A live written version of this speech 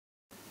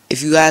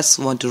If you guys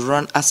want to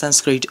run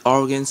Assassin's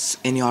organs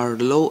in your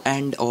low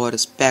end or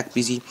spec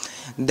PC,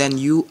 then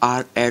you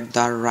are at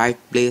the right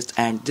place,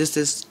 and this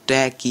is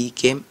Techie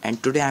Game,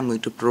 and today I'm going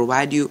to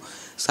provide you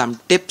some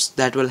tips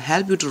that will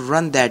help you to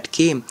run that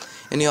game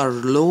in your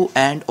low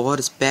end or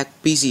spec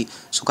PC.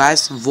 So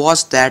guys,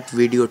 watch that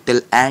video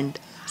till end.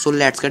 So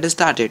let's get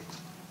started.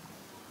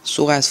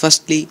 So guys,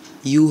 firstly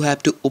you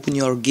have to open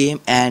your game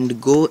and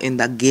go in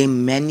the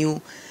game menu,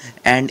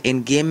 and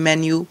in game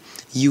menu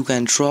you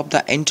can drop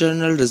the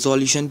internal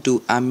resolution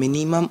to a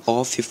minimum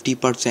of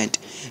 50%,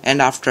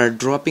 and after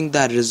dropping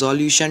the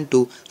resolution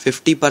to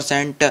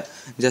 50%,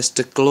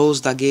 just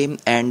close the game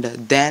and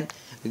then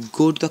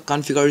go to the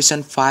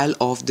configuration file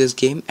of this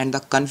game, and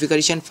the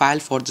configuration file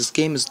for this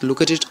game is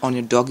located on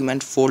your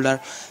document folder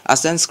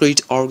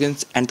Assassin's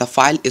organs, and the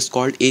file is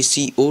called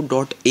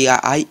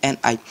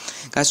aco.aini.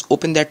 Guys,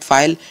 open that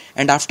file,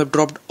 and after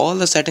dropped all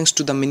the settings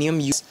to the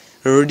minimum, use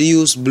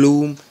reduce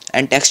bloom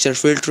and texture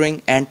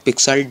filtering and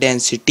pixel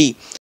density.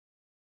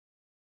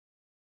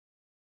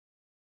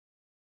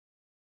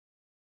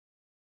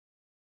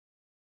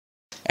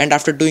 And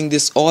after doing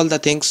this all the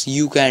things,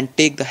 you can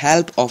take the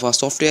help of a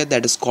software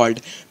that is called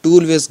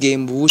Toolwiz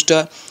Game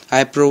Booster.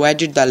 I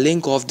provided the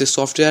link of this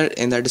software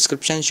in the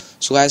description.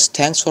 So guys,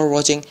 thanks for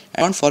watching,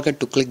 and don't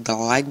forget to click the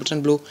like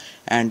button below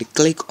and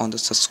click on the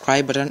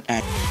subscribe button.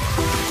 And